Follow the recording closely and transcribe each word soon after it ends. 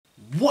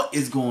What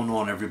is going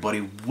on,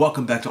 everybody?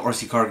 Welcome back to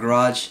RC Car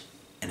Garage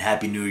and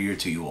Happy New Year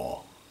to you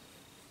all.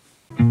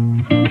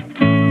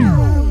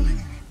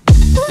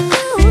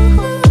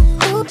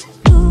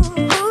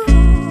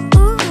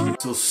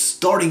 So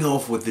starting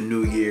off with the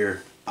new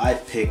year, I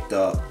picked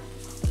up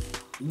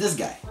this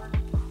guy.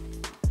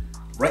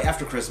 Right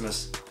after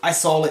Christmas, I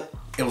saw it,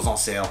 it was on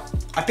sale.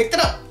 I picked it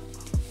up.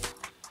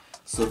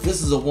 So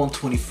this is a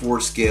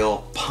 124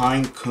 scale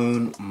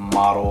Pinecone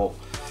Model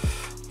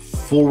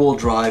 4-wheel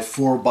drive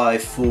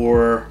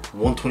 4x4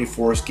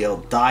 124 scale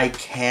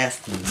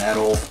die-cast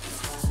metal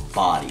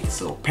body.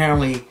 So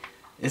apparently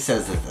it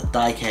says it's a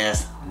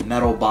die-cast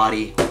metal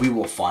body. We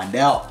will find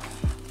out,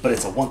 but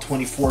it's a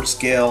 124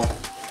 scale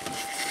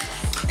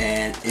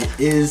and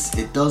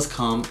it does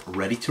come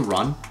ready to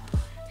run.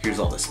 Here's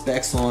all the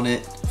specs on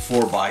it.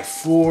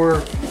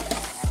 4x4,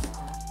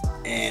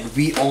 and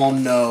we all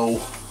know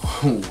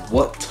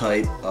what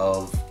type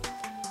of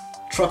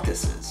truck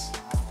this is.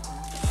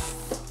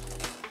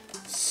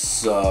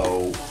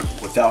 So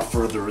without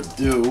further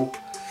ado,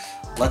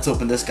 let's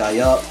open this guy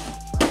up.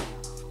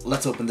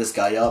 Let's open this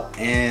guy up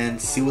and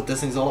see what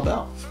this thing's all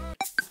about.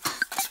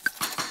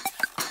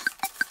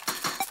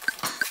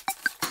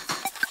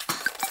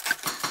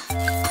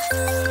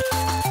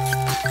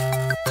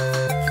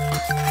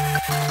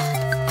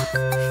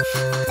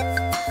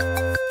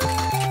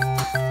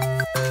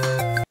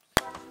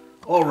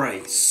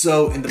 Alright,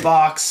 so in the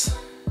box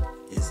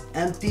is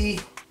empty,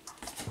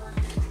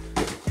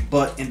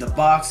 but in the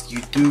box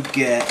you do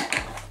get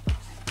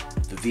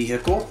the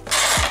vehicle,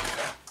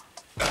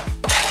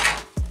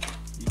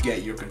 you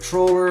get your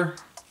controller,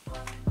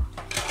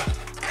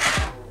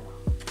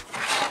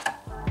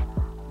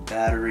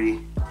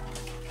 battery,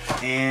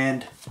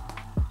 and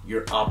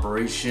your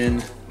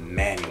operation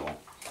manual.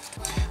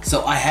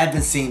 So I had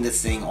been seeing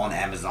this thing on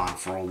Amazon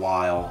for a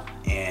while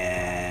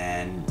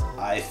and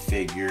I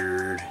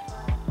figured,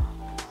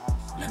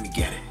 let me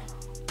get it.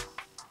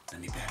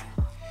 Let me bet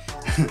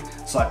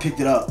it. So I picked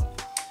it up.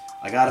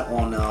 I got it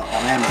on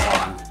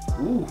Amazon.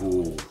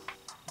 Ooh,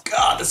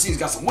 God, this thing's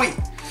got some weight.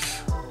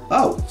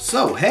 Oh,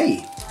 so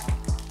hey,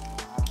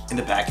 in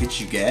the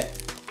package you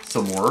get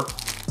some more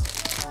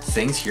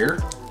things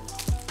here.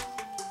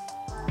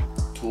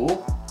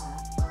 Tool,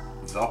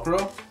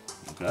 Velcro.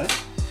 Okay.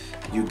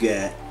 You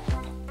get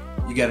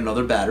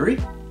another battery.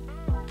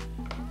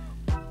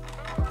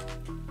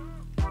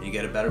 You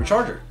get a battery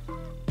charger.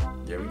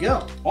 There we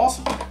go.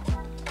 Awesome.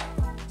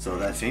 So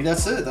I think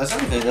that's it. That's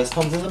everything that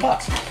comes in the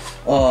box.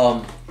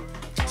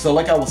 So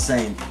like I was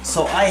saying,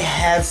 so I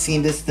have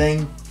seen this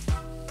thing.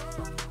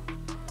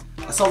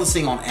 I saw this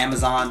thing on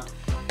Amazon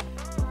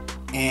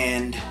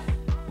and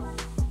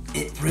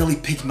it really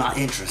piqued my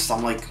interest.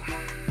 I'm like,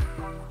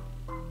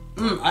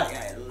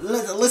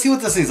 let's see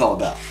what this thing's all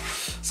about.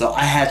 So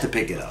I had to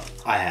pick it up.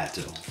 I had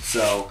to.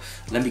 So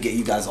let me get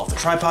you guys off the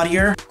tripod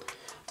here.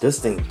 This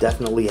thing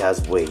definitely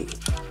has weight.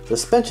 The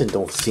suspension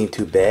don't seem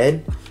too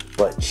bad,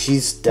 but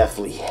she's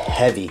definitely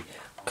heavy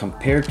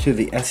compared to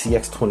the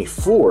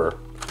SCX24.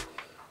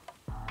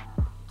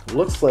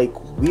 Looks like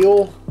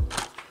wheel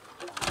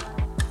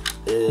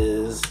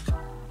is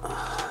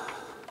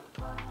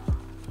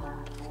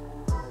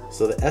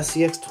so the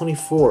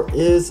SCX24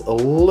 is a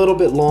little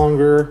bit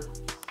longer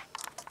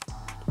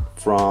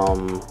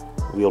from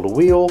wheel to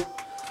wheel.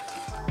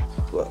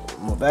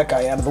 Move that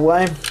guy out of the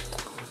way.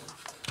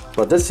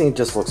 But this thing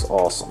just looks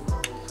awesome.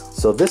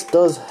 So this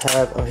does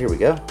have, oh, here we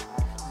go.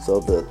 So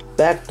the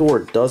back door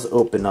does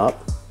open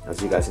up.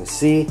 As you guys can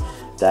see,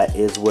 that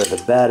is where the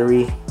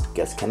battery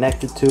gets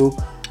connected to.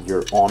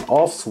 Your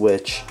on-off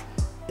switch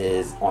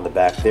is on the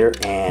back there,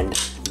 and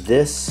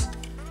this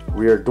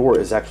rear door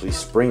is actually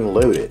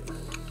spring-loaded.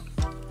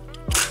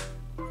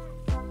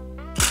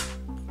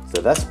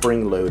 So that's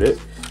spring-loaded.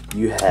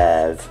 You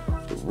have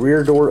the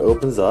rear door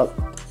opens up,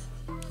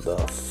 the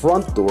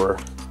front door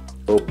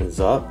opens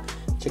up.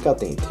 Check out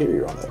the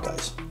interior on that,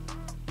 guys.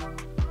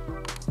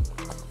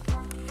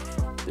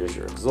 There's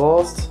your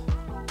exhaust.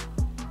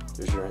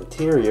 There's your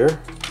interior.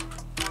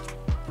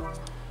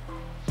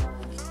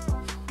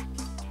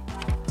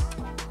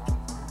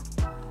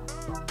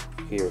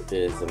 Here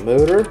is the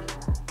motor.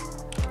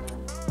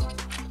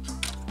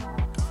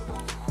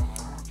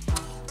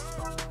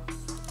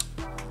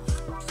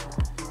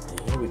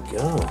 Here we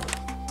go.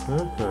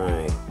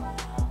 Alright.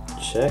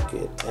 Check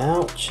it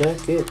out.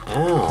 Check it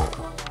out.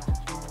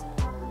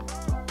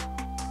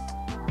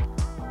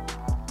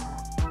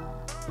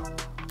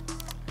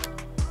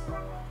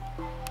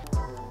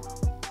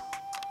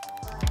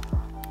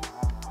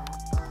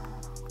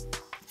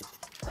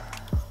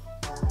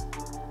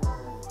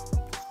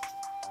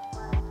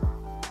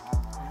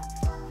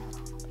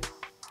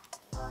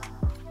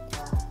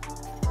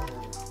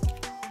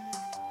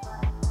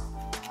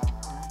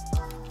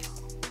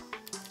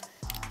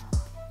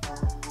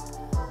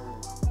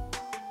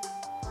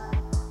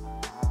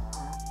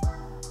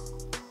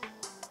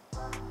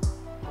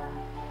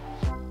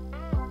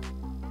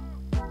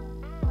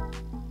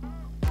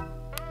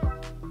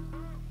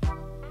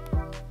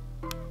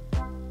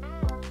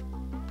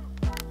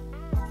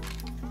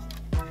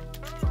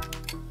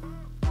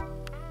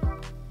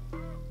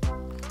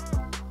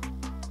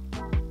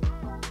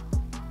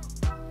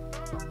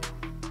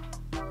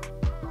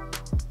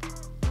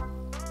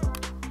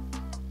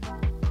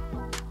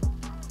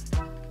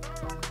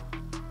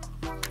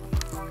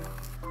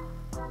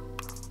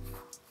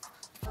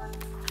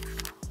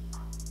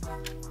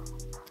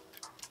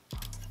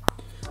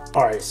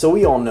 All right, so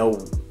we all know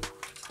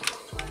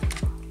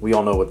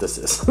what this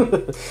is.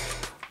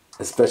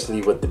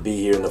 Especially with the B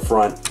here in the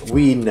front,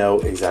 we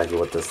know exactly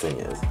what this thing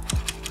is.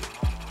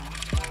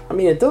 I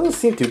mean, it doesn't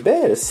seem too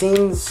bad. It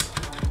seems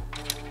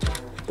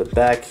the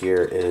back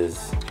here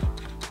is...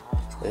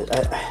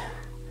 the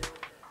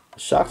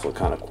shocks look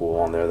kind of cool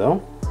on there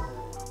though.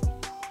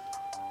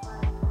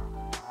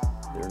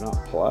 They're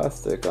not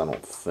plastic, I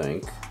don't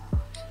think.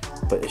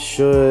 But it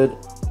should...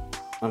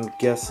 I'm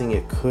guessing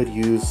it could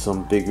use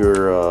some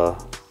bigger,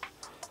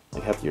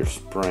 like heftier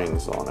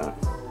springs on it.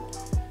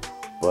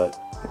 But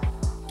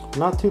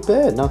not too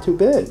bad, not too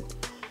bad.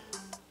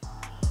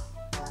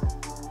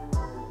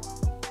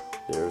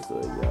 There's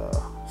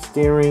the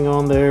steering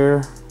on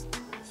there,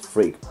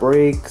 fake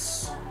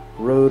brakes,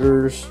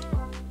 rotors.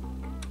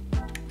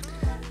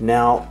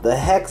 Now the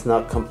hex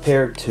nut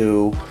compared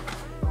to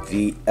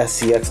the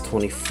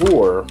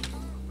SCX24,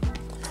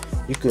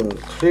 you can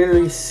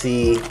clearly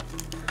see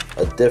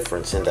a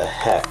difference in the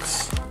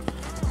hex.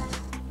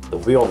 The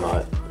wheel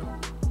nut,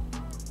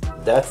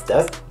 that's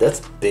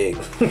big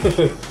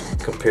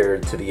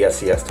compared to the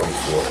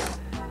SCX24.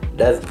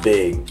 That's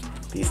big.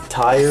 These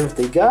tires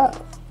they got,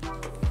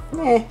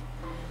 I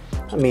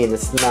mean,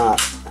 it's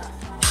not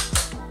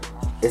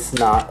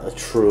a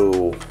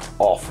true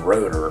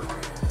off-roader.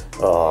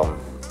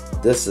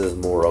 This is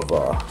more of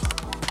a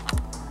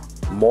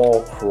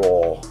mall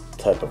crawl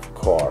type of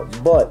car,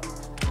 but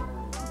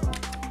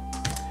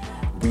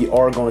we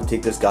are going to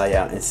take this guy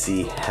out and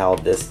see how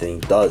this thing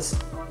does.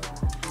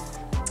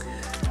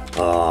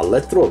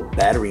 Let's throw a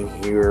battery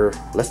in here.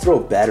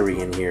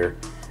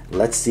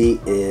 Let's see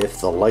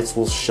if the lights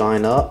will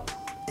shine up.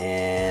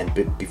 And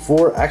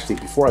before I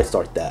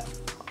start that,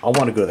 I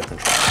want to go to the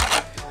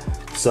controller.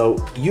 So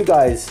you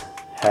guys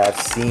have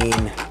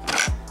seen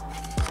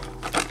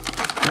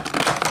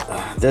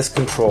this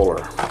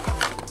controller.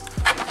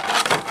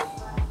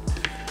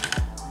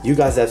 You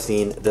guys have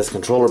seen this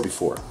controller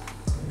before.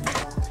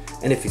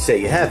 And if you say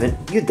you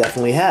haven't, you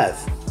definitely have.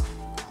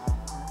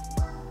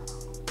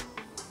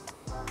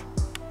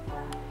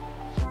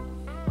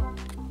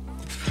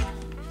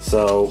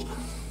 So,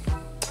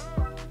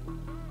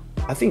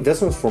 I think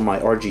this one's for my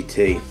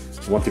RGT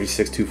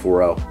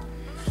 136240,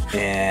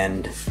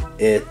 and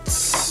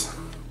it's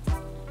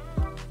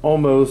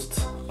almost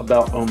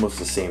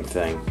the same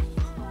thing.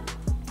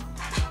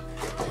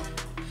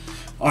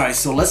 Alright,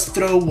 so let's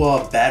throw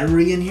a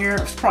battery in here.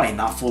 It's probably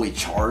not fully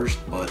charged,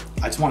 but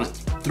I just want to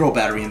throw a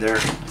battery in there,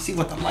 see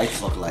what the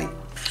lights look like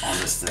on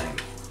this thing.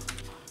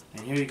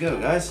 And here you go,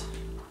 guys.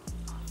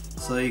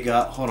 So you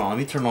got, hold on, let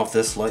me turn off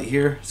this light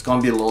here. It's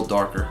gonna be a little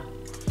darker.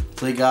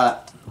 So you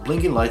got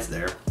blinking lights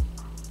there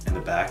in the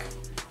back.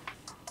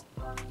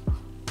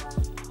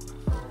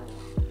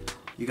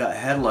 You got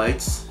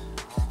headlights.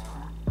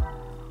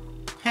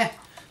 Heh,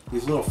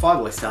 these little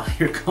fog lights down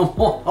here come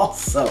on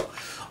also.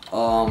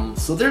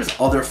 So there's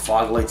other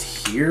fog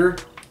lights here,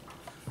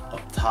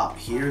 up top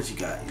here, as you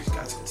guys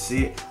can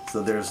see it.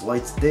 So there's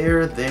lights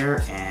there,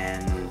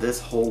 and this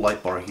whole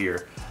light bar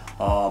here.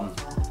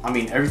 I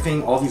mean,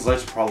 everything, all these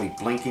lights are probably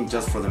blinking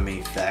just for the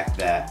main fact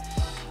that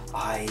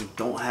I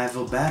don't have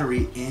a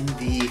battery in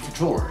the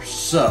controller.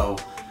 So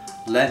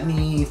let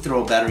me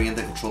throw a battery in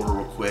the controller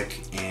real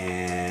quick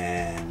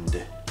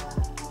and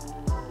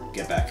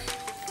get back.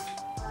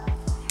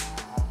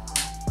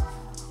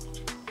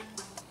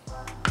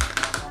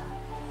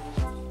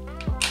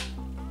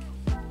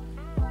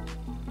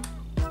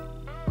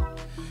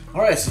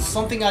 Alright, so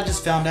something I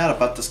just found out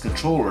about this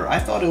controller. I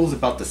thought it was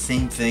about the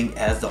same thing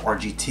as the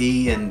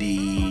RGT and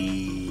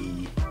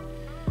the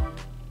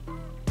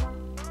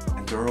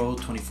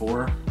Enduro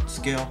 24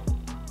 scale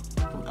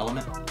from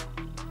Element.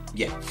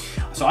 Yeah,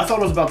 so I thought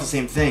it was about the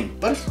same thing,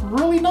 but it's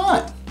really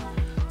not.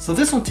 So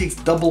this one takes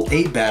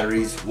AA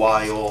batteries,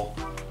 while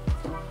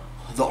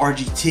the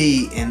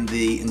RGT and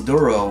the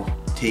Enduro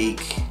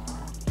take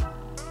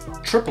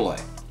AAA.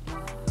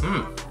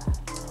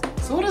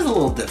 So it is a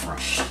little different.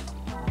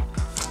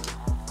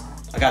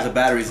 I got the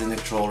batteries in the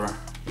controller.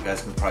 You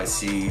guys can probably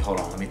see, hold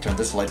on, let me turn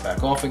this light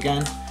back off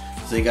again.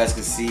 So you guys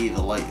can see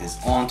the light is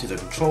on to the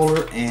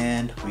controller,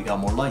 and we got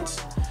more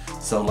lights.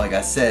 So like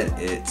I said,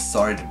 it's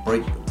sorry to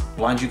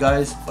blind you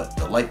guys, but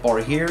the light bar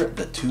here,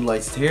 the two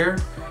lights here,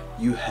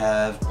 you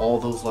have all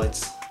those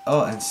lights.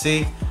 Oh, and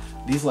see,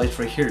 these lights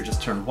right here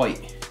just turned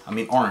white. I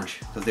mean orange,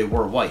 because they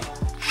were white.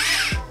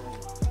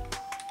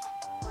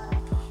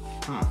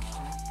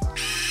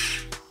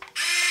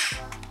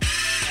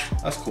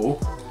 That's cool.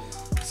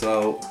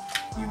 So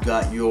you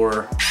got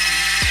your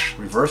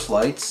reverse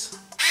lights,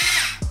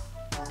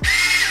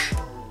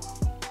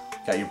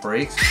 got your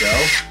brakes,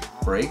 go,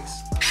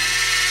 brakes,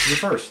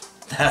 reverse.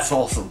 That's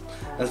awesome.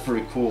 That's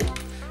pretty cool.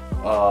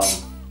 All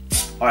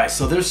right,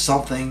 so there's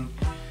something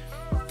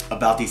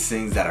about these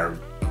things that are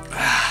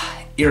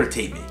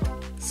irritate me.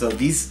 So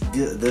this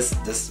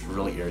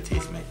really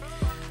irritates me.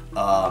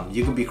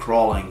 You can be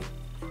crawling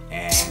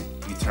and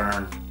you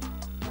turn.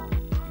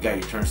 You got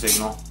your turn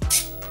signal.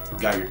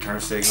 Got your turn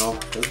signal.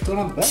 Let's do it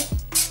on the back.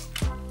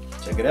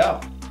 Check it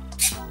out.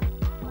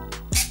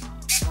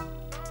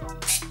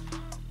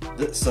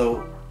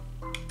 So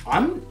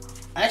I'm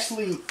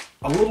actually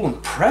a little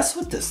impressed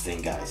with this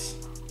thing, guys.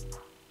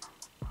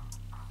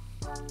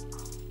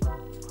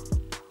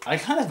 I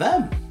kind of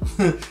am.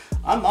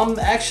 I'm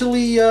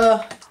actually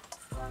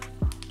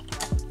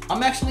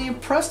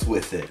impressed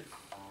with it.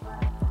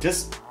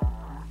 Just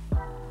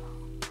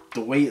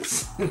the way it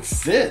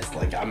sits,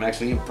 like I'm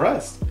actually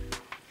impressed.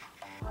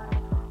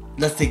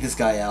 Let's take this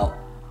guy out.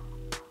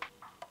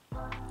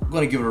 I'm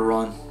gonna give it a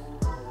run,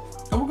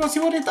 and we're gonna see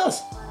what it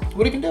does,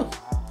 what it can do.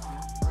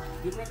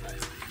 Be right back.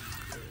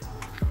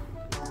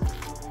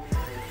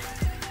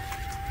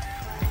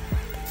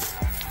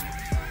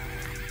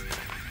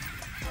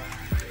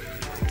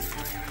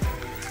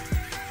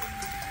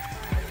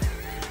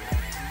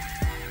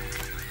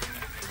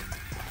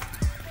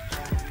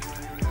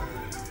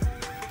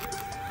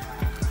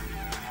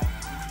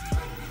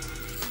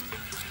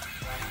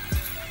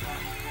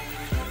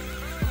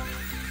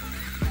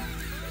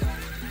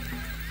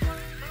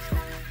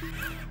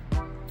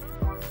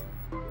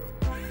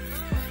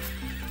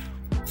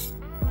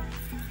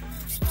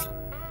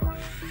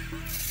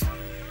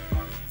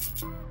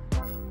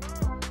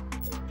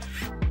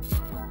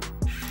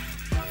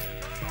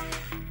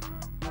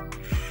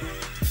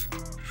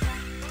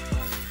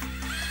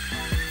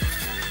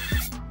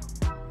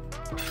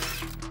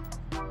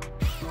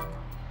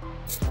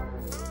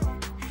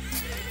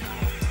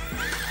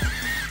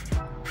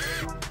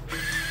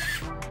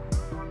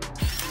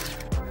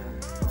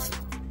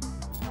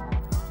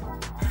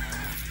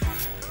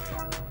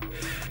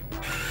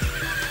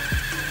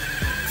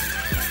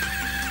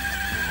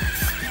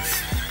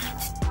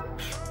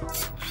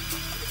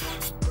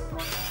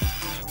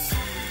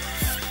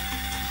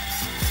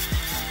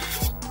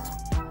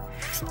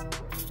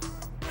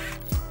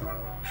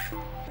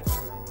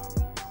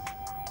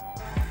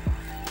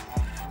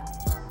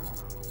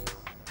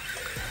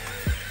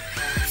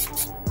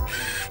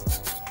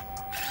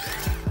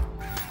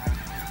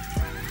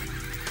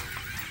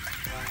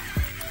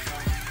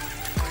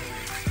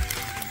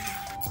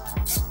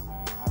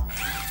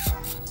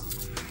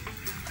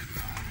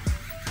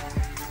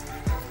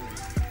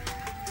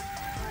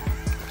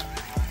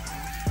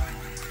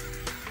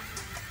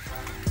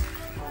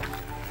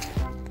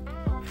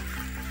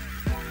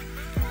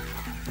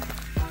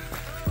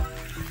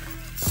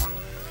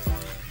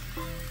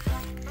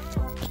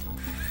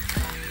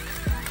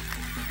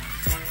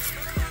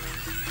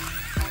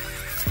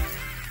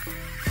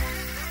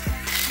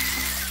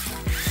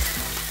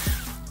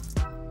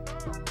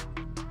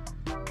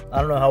 I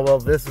don't know how well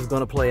this is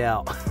going to play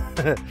out.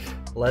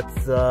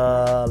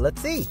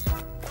 Let's see.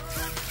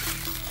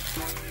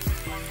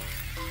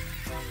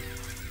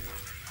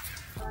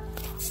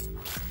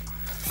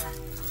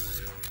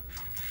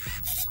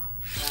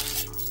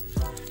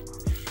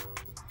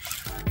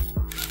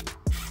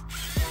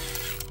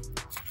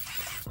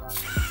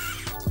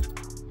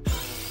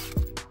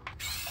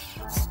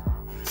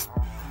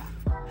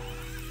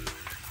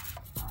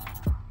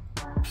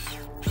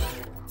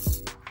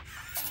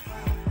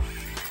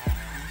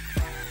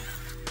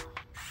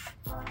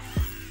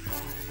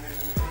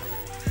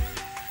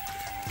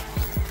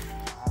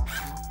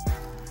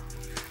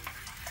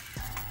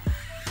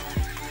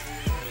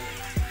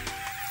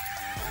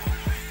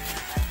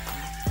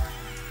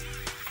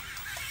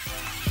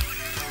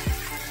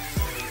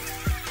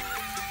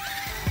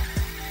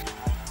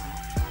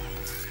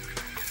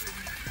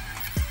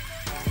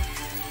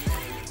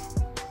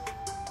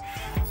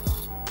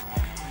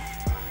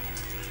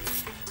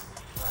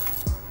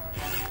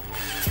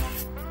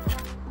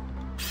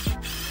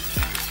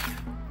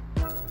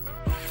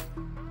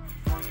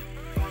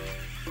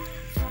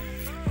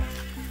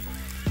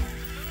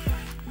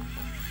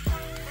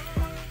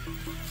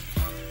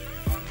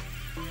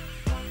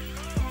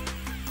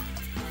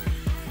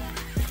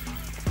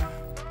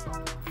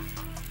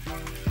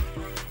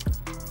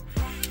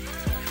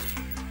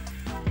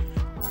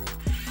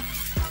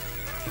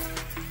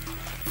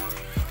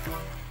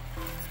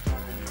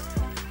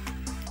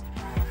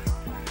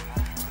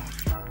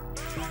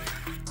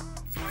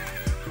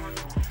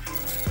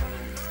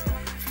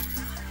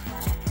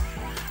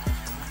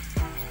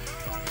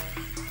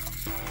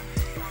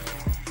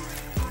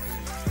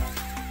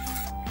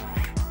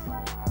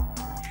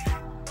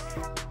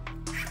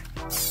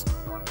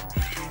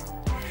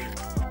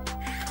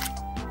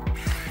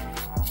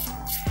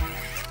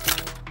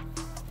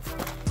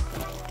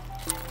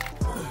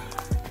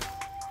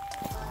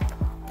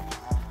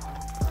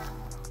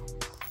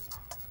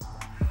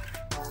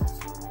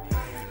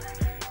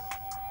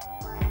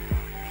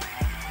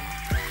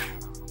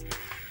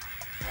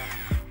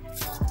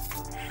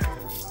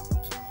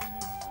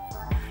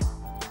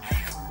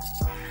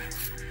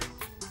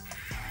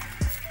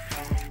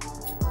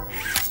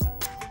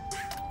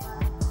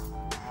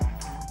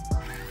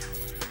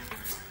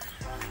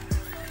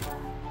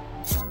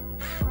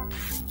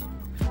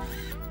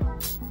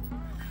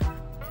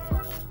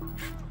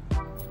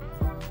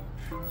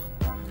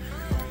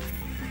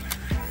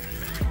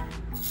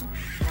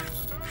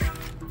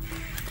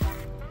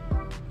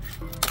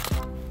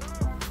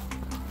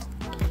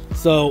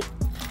 So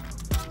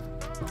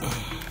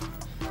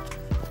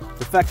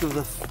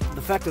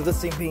effect of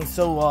this thing being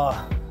so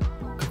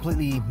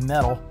completely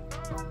metal.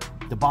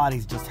 The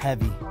body's just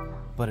heavy,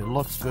 but it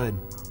looks good.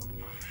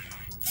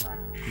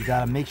 You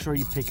gotta make sure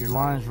you pick your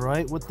lines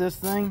right with this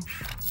thing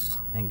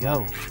and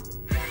go.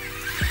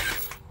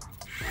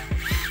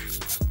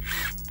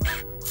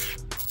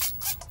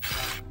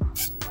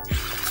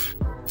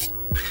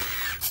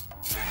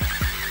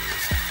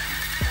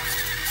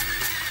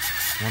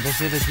 When they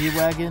say the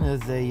G-Wagon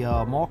is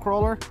a mall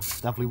crawler,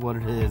 definitely what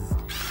it is.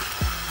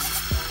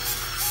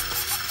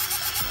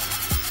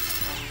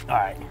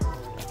 Alright,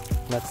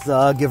 let's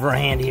give her a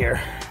hand here.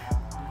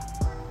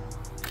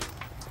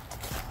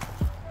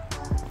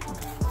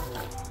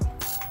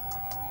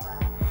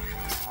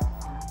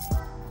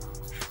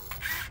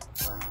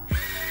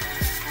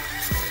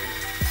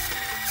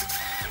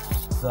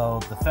 So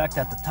the fact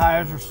that the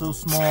tires are so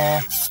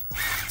small,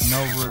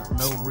 no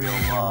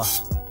real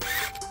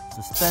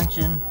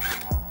suspension.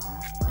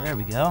 There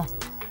we go.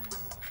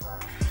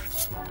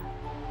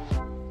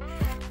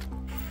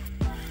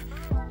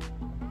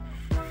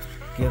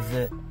 Gives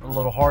it a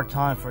little hard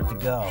time for it to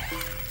go.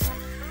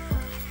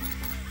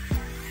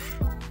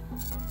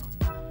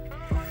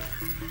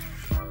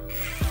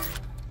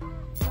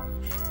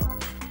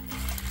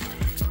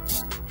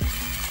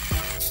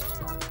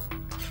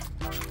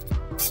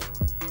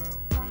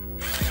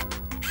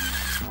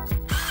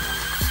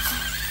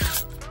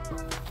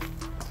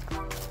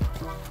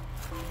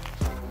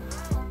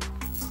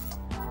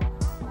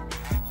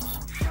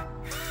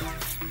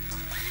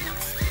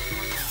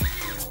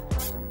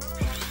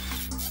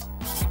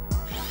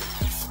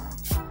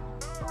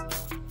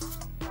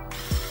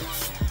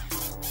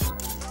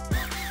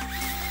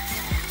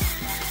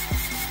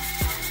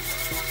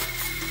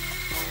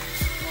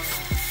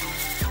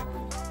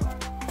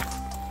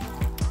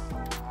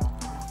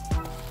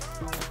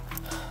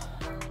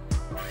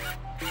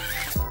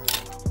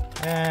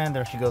 And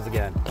there she goes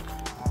again.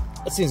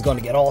 This thing's going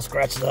to get all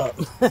scratched up.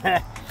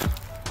 But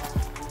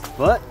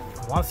I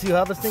want to see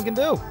how this thing can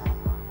do.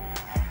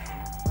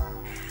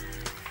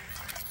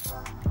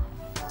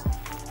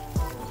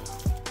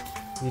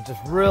 You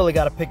just really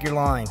got to pick your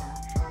line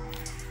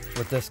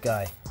with this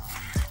guy.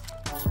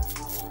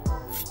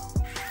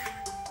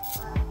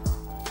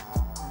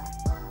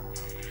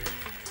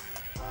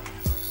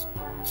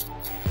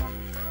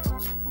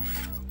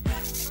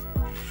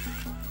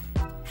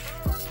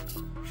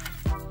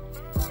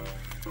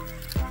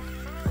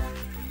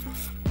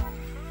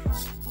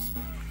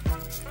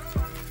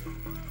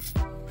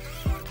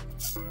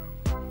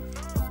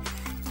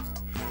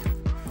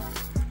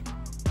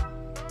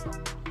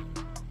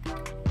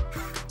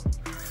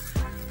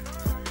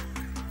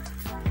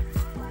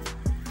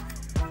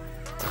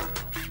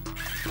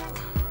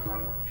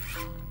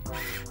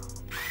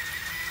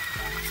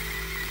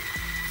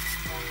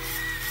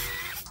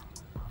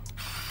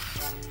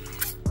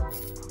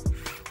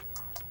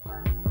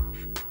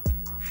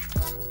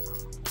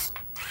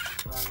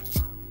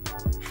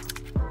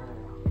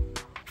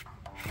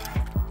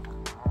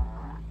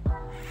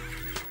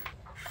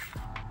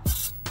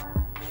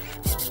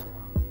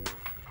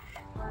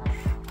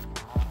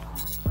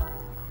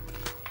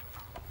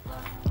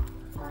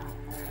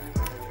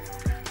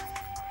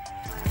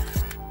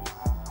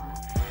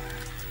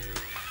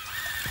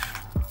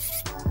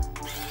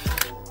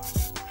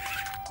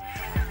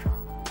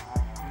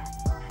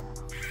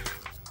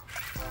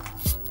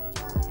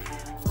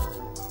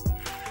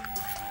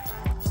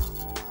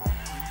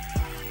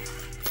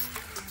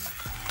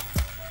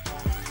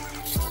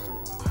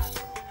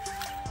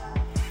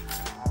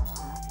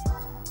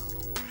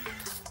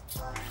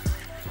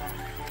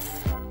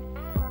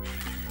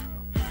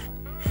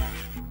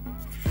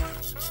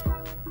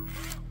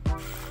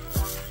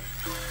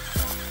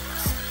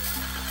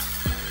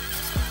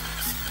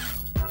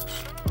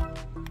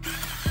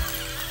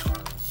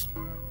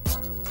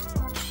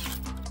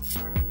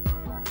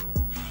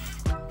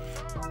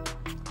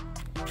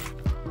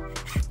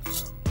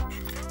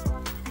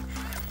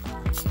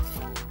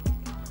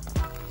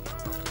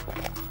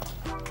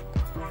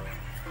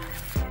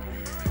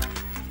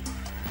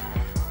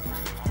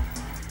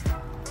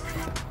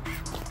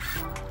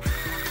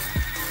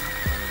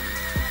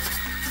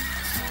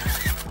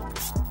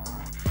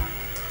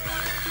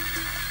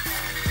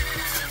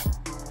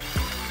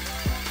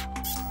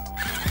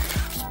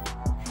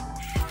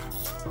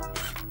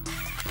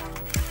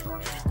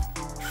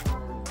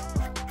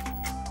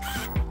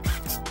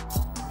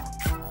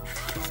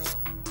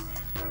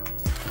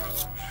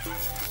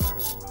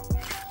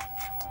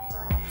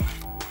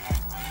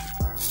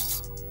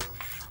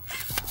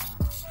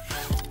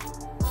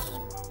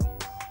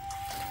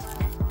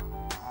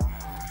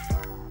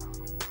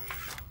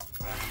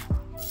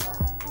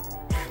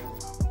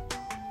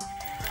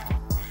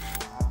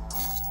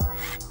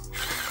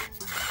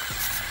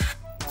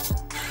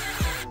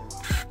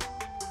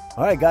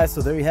 Alright guys,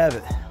 so there you have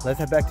it. Let's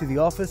head back to the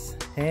office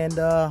and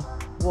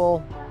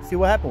we'll see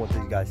what happened with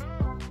these guys.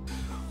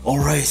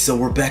 Alright, so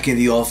we're back in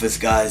the office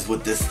guys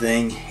with this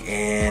thing,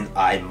 and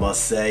I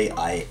must say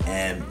I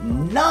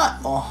am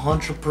not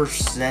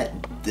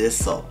 100%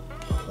 disappointed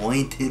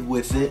disappointed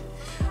with it.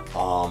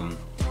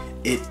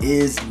 It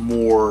is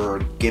more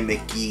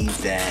gimmicky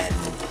than,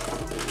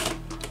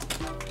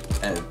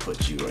 and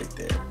put you right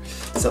there.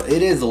 So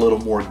it is a little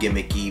more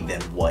gimmicky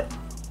than what,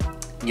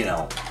 you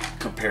know,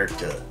 compared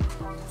to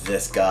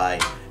this guy.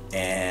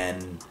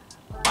 And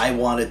I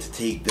wanted to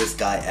take this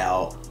guy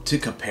out to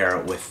compare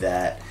it with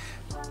that.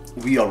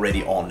 We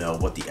already all know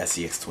what the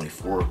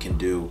SCX24 can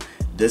do.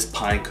 This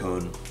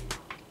Pinecone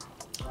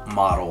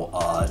Model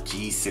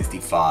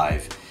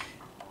G65,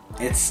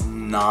 it's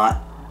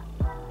not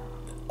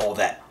all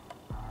that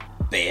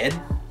bad.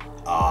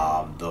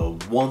 The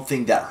one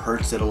thing that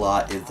hurts it a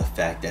lot is the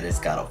fact that it's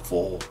got a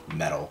full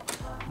metal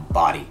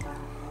body.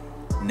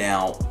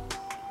 Now,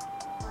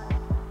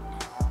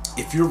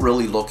 if you're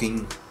really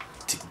looking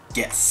to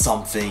get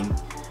something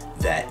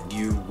that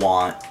you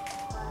want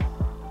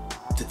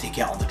to take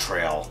out on the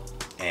trail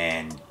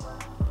and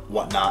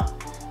whatnot,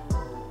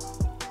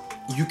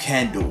 you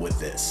can do it with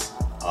this.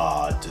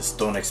 Just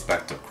don't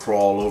expect to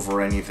crawl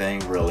over anything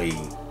really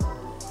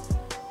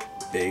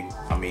big.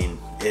 I mean,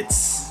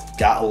 it's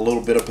got a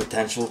little bit of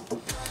potential.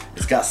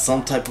 It's got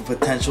some type of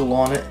potential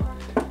on it,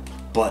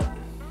 but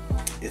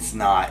it's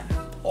not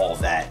all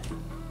that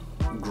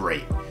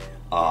great.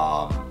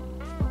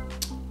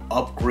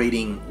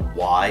 Upgrading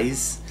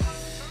wise,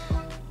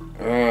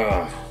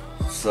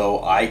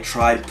 so I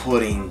tried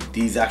putting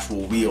these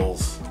actual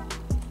wheels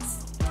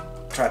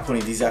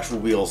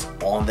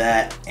on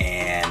that,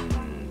 and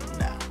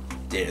nah,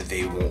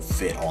 they won't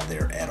fit on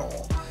there at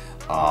all.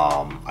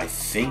 I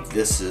think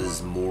this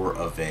is more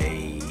of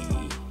a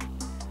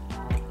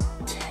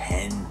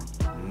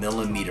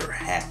 10mm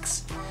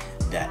hex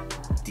that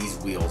these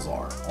wheels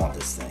are on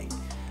this thing.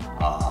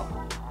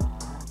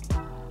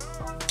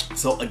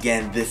 So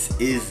again, this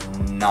is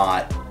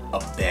not a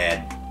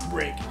bad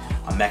rig.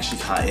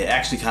 It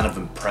actually kind of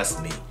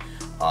impressed me.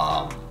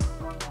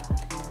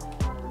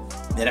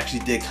 It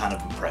actually did kind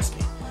of impress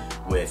me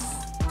with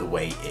the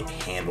way it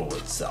handled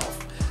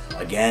itself.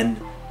 Again,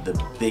 the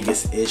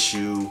biggest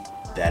issue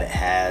that it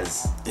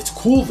has, it's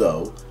cool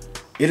though,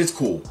 it is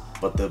cool,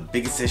 but the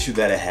biggest issue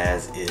that it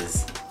has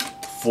is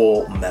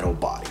full metal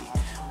body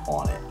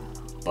on it.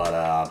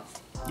 But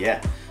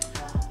yeah,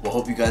 well,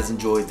 hope you guys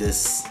enjoyed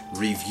this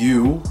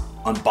review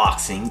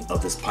unboxing of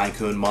this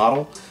Pinecone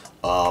model.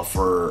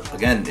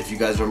 Again, if you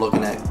guys are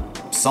looking at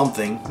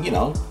something, you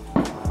know,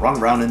 run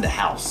around in the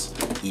house,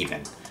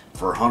 even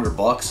for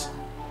 $100,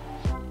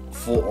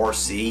 full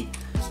RC,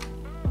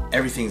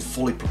 everything's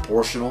fully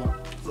proportional.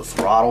 The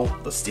throttle,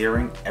 the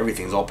steering,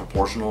 everything's all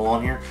proportional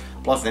on here.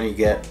 Plus then you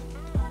get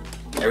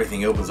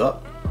everything opens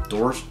up,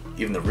 doors,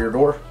 even the rear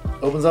door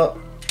opens up.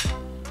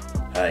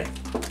 Hey,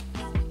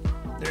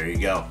 there you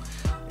go.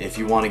 If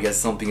you want to get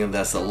something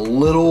that's a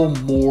little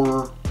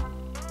more,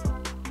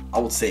 I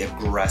would say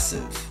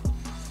aggressive.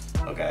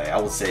 Okay, I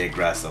would say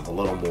aggressive, a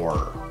little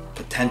more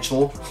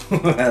potential,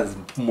 has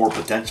more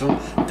potential.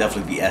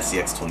 Definitely the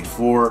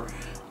SCX24,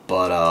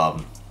 but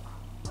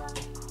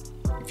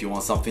if you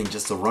want something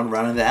just to run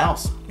around in the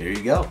house, here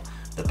you go.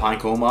 The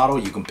Pinecone model,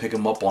 you can pick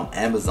them up on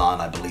Amazon,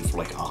 I believe, for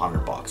like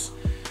 $100.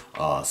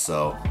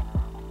 So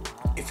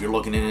if you're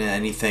looking into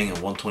anything at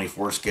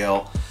 1/24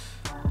 scale,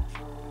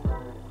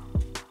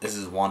 this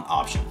is one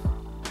option.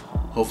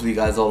 Hopefully you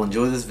guys all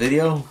enjoy this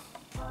video.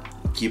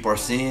 Keep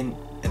RCing,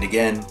 and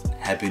again,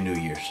 Happy New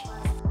Year's.